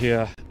little bit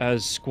here.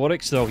 As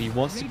Squadix, though, he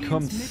wants to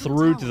come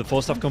through to the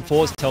full staff come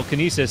forward.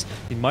 Telekinesis.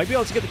 He might be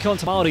able to get the kill on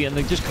Tamari, and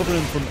they just cover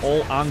him from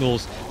all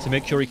angles to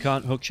make sure he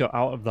can't hookshot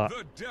out of that.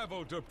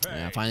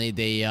 Yeah, finally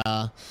they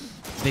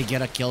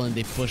get a kill and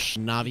they push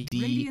Navi,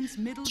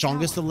 the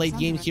strongest of late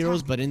game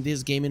heroes, but in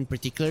this game in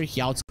particular,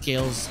 he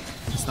outscales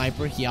the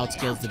Sniper, he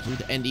outscales the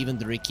Brood, and even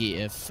the Riki.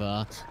 If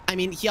I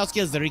mean, he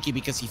outscales the Riki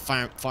because he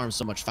farms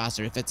so much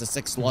faster. If it's a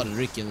 6-slotted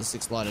Riki and a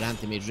 6-slotted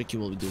Anti-Mage, Riki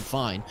will do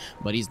fine,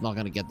 but he's not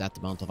gonna get that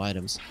amount of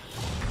items.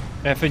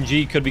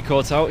 FNG could be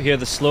caught out here.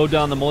 The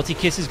slowdown, the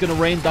multi-kiss is going to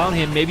rain down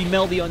here. Maybe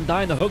Mel the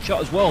Undying, the hookshot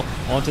as well.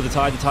 Onto the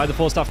Tide. The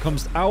full staff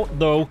comes out,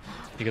 though.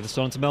 You get the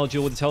stun to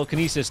Melojul with the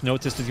Telekinesis.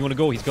 Notice, does he want to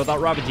go? He's got that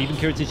Ravage. Even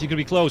Kiritich is going to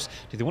be close.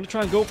 Do they want to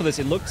try and go for this?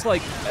 It looks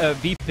like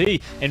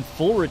VP in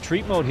full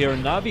retreat mode here.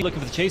 And Navi looking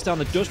for the chase down,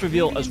 the dust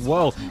reveal as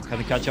well. Can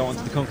to catch out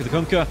onto the Kunkka. The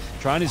Kunkka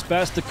trying his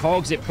best. The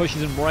Cogs, it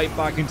pushes him right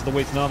back into the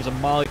weights and arms of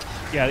Malik.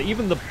 Yeah,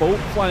 even the boat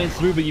flying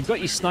through, but you've got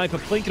your Sniper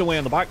plinking away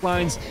on the back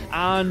lines.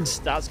 And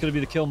that's going to be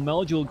the kill.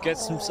 Melojul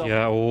gets himself...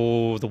 Yeah,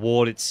 oh, the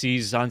ward, it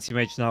sees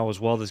Anti-Mage now as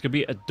well. There's going to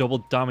be a double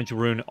damage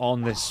rune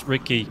on this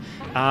Riki.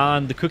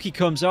 And the Cookie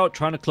comes out,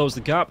 trying to close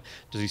the gap.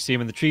 Does he see him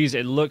in the trees?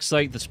 It looks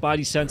like the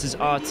Spidey senses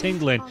are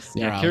tingling.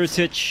 Yeah,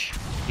 Kiritich,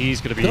 he's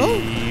going to be...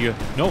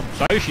 No,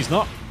 Sayush, he's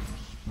not.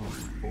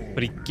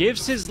 But he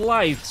gives his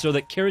life so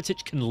that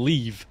Kiritich can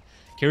leave.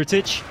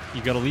 Kiritich,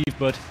 you got to leave,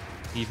 bud.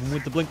 Even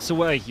with the blinks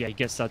away, yeah, he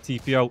gets that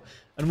TP out.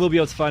 And will be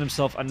able to find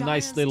himself a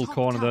nice little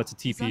corner there to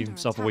TP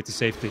himself away to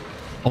safety.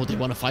 Oh, they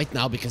want to fight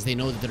now because they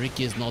know that the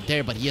Riki is not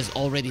there, but he is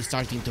already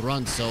starting to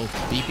run. So,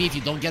 VP, if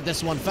you don't get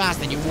this one fast,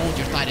 then you won't.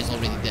 Your Tide is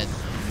already dead.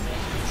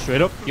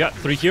 Straight up, yeah,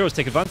 3 heroes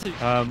take advantage.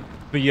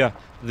 But yeah,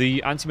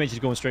 the Anti-Mage is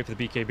going straight for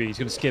the BKB. He's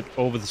going to skip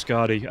over the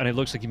Skadi, and it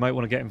looks like he might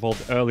want to get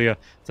involved earlier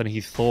than he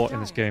thought in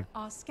this game.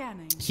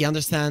 He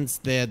understands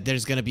that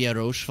there's going to be a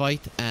Roche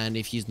fight, and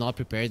if he's not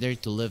prepared there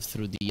to live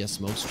through the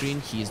smoke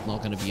screen, he's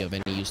not going to be of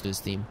any use to his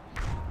team.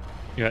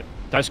 Yeah,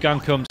 Dash Scan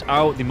comes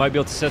out. They might be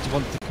able to set up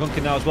onto the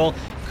Kunkka now as well.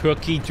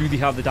 Cookie, do they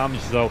have the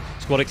damage though?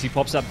 Squadix, he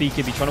pops that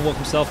BKB, trying to walk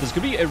himself. There's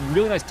going to be a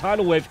really nice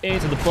tidal wave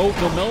into the boat.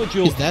 No,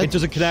 Melojul, it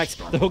doesn't connect.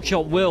 The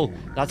hookshot will.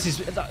 That's his.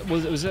 It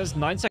was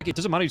 9 seconds. It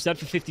doesn't matter. He's dead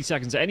for 50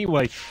 seconds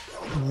anyway.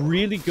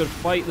 Really good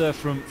fight there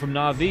from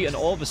Navi, and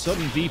all of a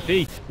sudden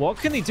VP. What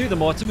can they do? The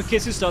Mortimer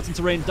Kiss is starting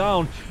to rain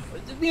down.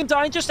 the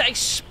Undying just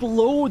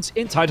explodes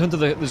in Tidehunter.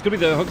 There's going to be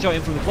the hook shot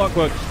in from the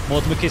Clockwork.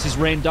 Mortimer Kisses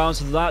rain down,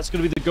 so that's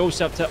going to be the Ghost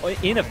Scepter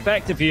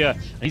ineffective here.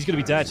 And he's going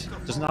to be dead.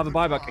 Doesn't have a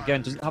buyback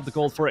again, doesn't have the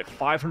gold for it.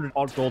 500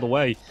 odd gold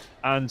away.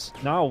 And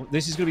now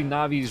this is going to be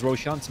Navi's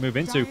Roshan to move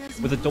into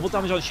with a double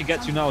damage on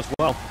Shigetsu now as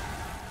well.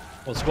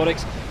 Well,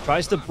 Squadix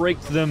tries to break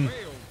them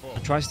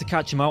and tries to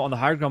catch him out on the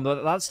high ground,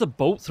 but that's the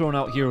boat thrown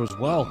out here as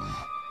well.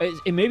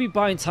 It may be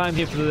buying time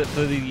here for the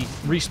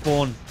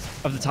respawn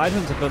of the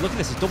Tidehunter, but look at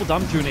this, it's double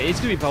damage and it's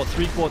going to be about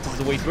 3/4 of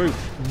the way through.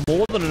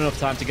 More than enough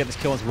time to get this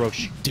kill onto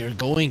Roche. They're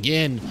going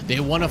in. They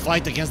want to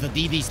fight against the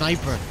DD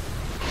sniper.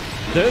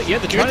 They're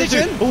trying to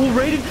do... Oh,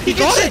 Raiden! He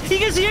gets it! He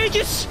gets the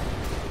Aegis!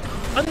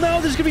 And now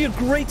there's going to be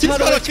a great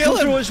Tidal come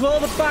through as well.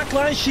 The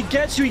backline,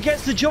 Shigetsu, he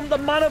gets the jump, the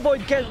Mana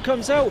Void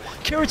comes out.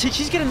 Kiritich,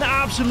 he's getting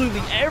absolutely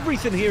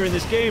everything here in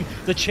this game.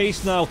 The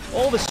chase now,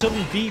 all of a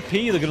sudden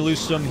BP, they're going to lose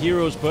some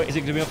heroes, but is it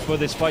going to be up for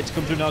this fight to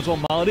come through now as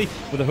well? Malady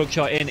with a hook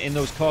shot in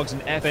those cogs,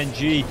 and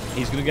FNG,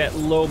 he's going to get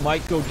low,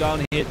 might go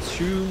down here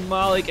to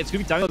Malik. It's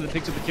going to be Daniel that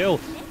picks up the kill.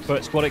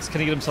 But Squadix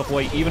can he get himself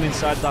away, even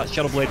inside that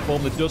Shadow Blade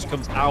form. The dust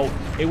comes out.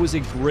 It was a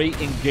great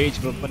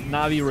engagement, but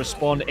Navi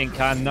respond in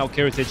kind. Now,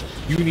 Kiritich,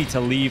 you need to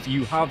leave.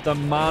 You have the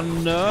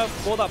mana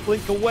for that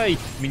blink away.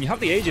 I mean, you have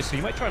the Aegis, so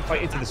you might try and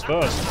fight into this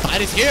first. Fight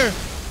is here.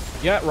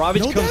 Yeah,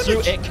 Ravage comes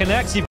through, it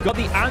connects. You've got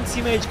the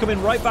Anti-Mage coming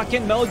right back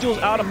in. Meljul's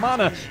out of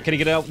mana. Can he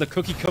get out? The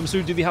cookie comes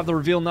through. Do they have the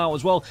reveal now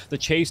as well? The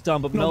chase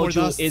down, but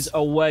Meljul is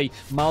away.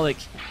 Malik,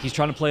 he's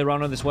trying to play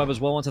around on this web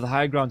as well onto the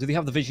high ground. Do they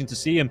have the vision to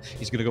see him?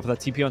 He's going to go for that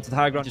TP onto the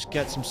high ground. Just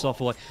gets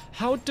himself away.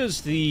 How does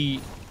the...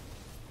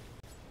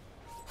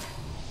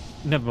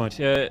 Never mind.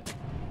 Yeah,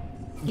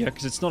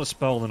 because it's not a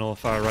spell, the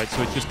Nullifier, right?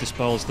 So it just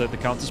dispels the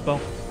counter spell.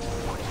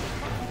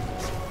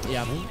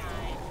 Yeah.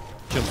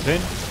 Jump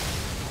in.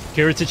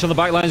 Kiritich on the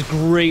back line is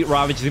great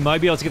Ravage. They might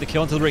be able to get the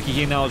kill onto the Ricky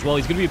here now as well.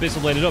 He's going to be Abyssal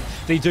Bladed up.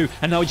 They do.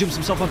 And now he jumps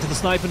himself onto the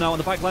Sniper now on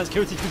the back lines.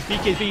 Kiritich with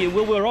BKB. It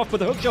will wear off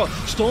with the hook shot.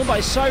 Stormed by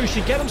Cyrus.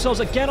 Should get themselves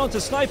again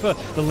onto Sniper.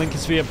 The Lincoln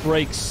Sphere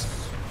breaks.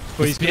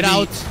 But he's spit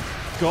out.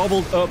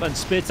 Gobbled up and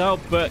spit out,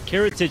 but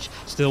Kiritich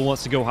still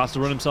wants to go, has to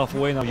run himself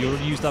away now. You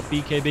already used that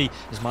BKB.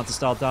 His Manta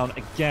style down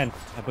again,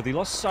 but they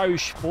lost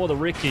Saush for the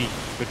Ricky.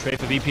 Good trade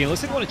for VP, and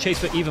looks like they want to chase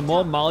for even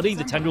more. Malady,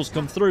 the tendrils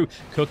come through.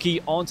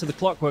 Cookie onto the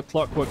Clockwork.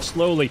 Clockwork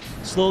slowly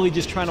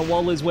just trying to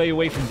wall his way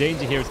away from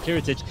danger here with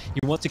Kiritich.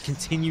 He wants to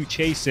continue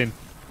chasing,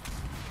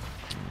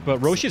 but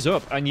Roche is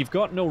up, and you've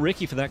got no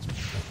Ricky for the next...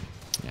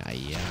 Yeah,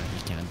 he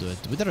can't do it.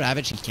 With the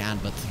Ravage, he can,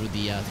 but through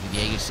the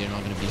Aegis, you're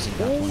not going to be using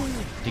that one.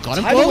 He got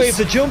him close. Wave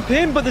to jump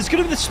in, but there's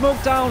going to be the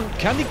smoke down.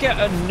 Can they get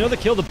another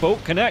kill? The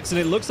boat connects, and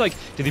it looks like,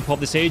 did he pop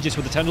this Aegis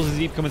with the tendrils of the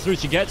deep coming through?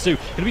 Shigetsu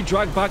going to be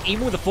dragged back,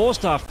 even with the Force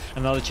Staff.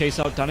 And now the chase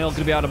out. Daniel's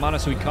going to be out of mana,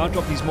 so he can't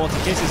drop these Mortal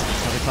Kisses.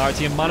 Now the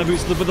Clarity and Mana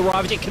Boost with the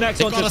Ravage. It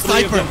connects onto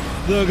three of them.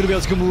 They're going to be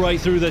able to come right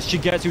through this.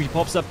 Shigetsu, he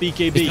pops that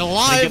BKB. He's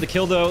alive. They get the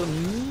kill, though.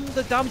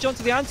 The damage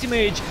onto the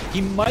Anti-Mage.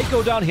 He might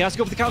go down. He has to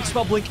go for the counter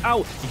spell, blink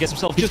out. He gets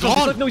himself just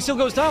on. No, he still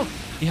goes down.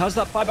 He has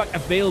that buyback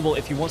available.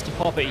 If he wants to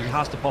pop it, he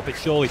has to pop it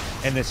surely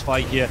in this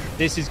fight here.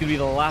 This is going to be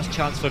the last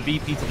chance for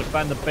VP to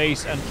defend the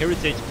base, and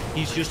Kiritich,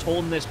 he's just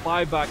holding this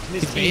buyback. Can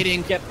this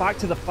team get back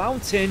to the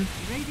fountain?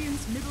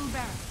 Radiant's middle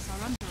barracks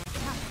are under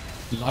attack.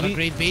 A lot of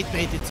great bait,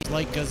 it seems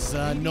like, because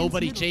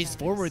nobody chased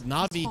forward.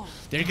 Navi,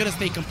 they're going to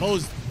stay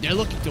composed. They're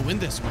looking to win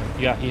this one.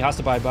 Yeah, he has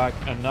to buy back,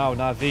 and now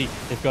Navi,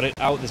 they've got it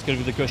out. There's going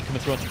to be the gush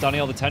coming through onto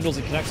Daniel. The tendrils,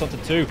 he connects onto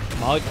two.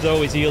 Malik,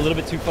 though, is he a little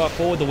bit too far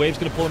forward? The wave's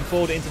going to pull him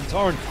forward into the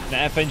torrent.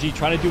 And FNG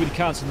trying to do what he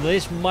can. So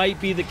this might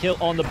be the kill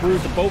on the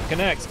Brood. The boat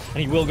connects, and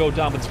he will go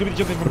down. But it's going to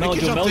be the jumping from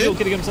Meljul. Meljul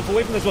getting himself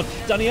away from this one.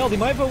 Daniel, they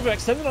might have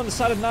overextended on the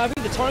side of Navi.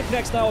 The torrent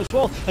connects now as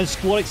well. And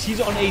Squadix,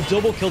 he's on a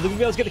double kill. They're going to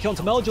be able to get the kill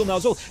onto Meljul now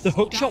as well. The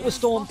hook shot was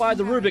stolen by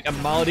the Rubik,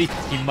 and Malady,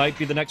 he might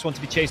be the next one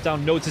to be chased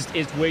down. Noticed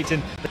is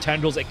waiting. The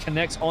tendrils, it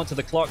connects onto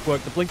the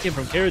Clockwork. The blink in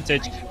from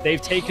Kiritich. They've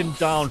taken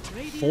down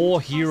 4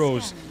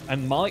 heroes.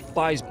 And Malik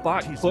buys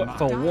back, but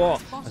for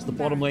what? As the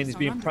bottom lane is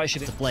being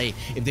pressured to play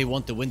if they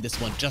want to win this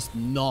one, just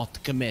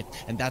not commit.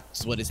 And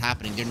that's what is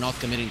happening. They're not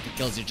committing to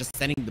kills. They're just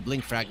sending the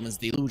blink fragments,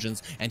 the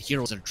illusions, and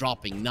heroes are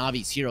dropping.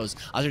 Navi's heroes,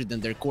 other than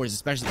their cores,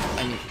 especially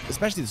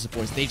the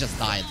supports, they just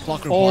died.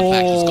 Clockwork walk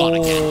back, he's gone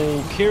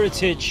again.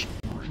 Kiritich.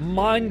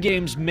 Mind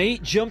games,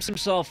 mate. Jumps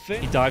himself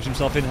in. He dives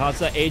himself in. Has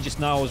that Aegis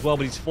now as well,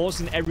 but he's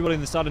forcing everybody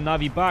in the side of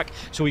Navi back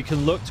so he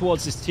can look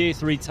towards this tier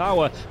 3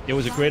 tower. It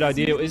was a great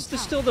idea. Is there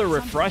still the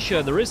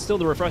refresher? There is still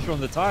the refresher on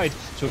the tide.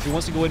 So if he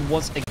wants to go in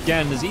once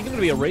again, there's even going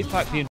to be a Wraith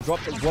Pack being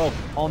dropped as well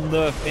in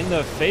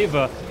their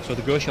favor. So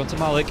the Gush onto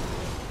Malik.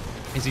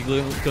 Is he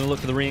going to look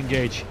for the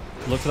re-engage?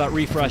 Look for that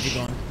refresh.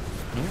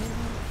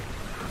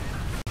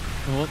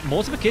 Well,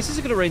 multiple kisses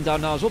are going to rain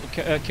down now as well.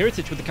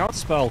 Kiritich with the counter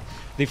spell.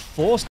 They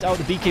forced out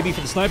the BKB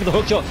for the sniper, the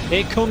hookshot.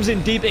 It comes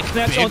in deep. It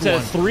connects onto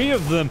 3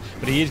 of them.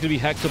 But he is going to be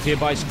hacked up here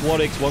by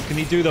Squadix. What can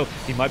he do, though?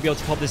 He might be able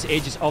to pop this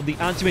Aegis of the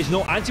Anti-Mage.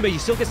 No, Anti-Mage, he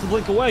still gets the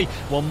blink away.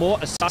 One more.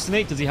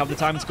 Assassinate. Does he have the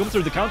time to come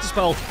through the counter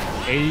spell?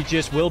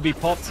 Aegis will be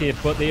popped here,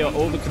 but they are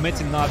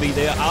overcommitting Na'Vi.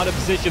 They are out of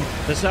position.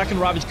 The second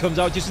Ravage comes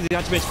out just as the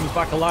Anti-Mage comes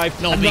back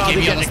alive. No, and now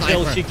they get the a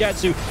kill.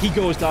 Shigetsu, he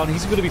goes down.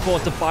 He's going to be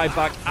forced to buy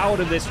back out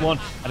of this one.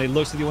 And it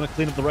looks like they want to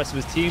clean up the rest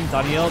of his team.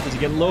 Daniel, does he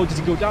get low? Does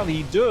he go down?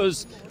 He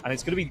does. And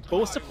it's going to be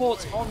both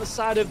supports on the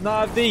side of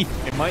Na'Vi.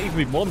 It might even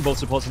be more than both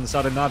supports on the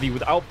side of Na'Vi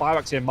without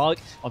buybacks here. Malik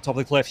on top of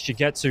the cliff.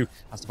 Shigetsu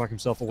has to back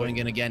himself away.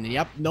 Going again.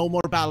 Yep, no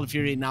more Battle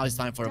Fury. Now it's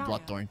time for a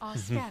Bloodthorn.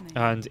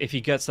 And if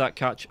he gets that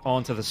catch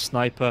onto the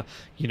sniper,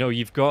 you know,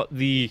 you've got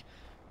the...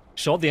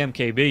 Shot the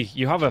MKB.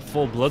 You have a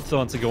full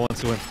Bloodthorn to go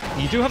onto him.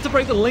 You do have to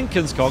break the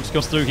Lincoln's cogs.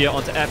 Goes through here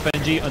onto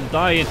FNG,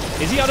 Undying.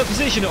 Is he out of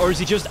position or is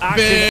he just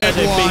acting as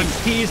a beast?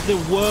 He is the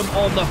worm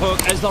on the hook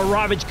as the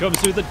Ravage comes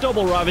through. The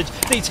double Ravage.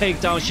 They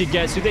take down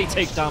Shigetsu. They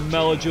take down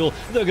Melojul.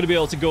 They're going to be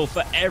able to go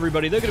for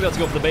everybody. They're going to be able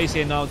to go for the base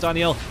here now.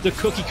 Daniel, the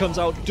cookie comes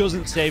out,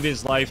 doesn't save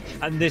his life.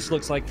 And this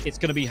looks like it's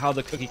going to be how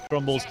the cookie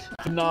crumbles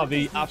for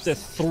Na'Vi after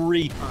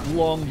 3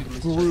 long,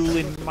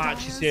 grueling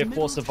matches here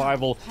for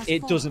survival.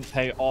 It doesn't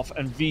pay off.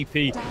 And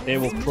VP, they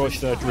will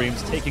crush their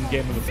dreams, taking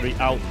game number 3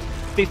 out.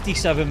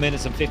 57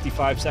 minutes and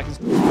 55 seconds.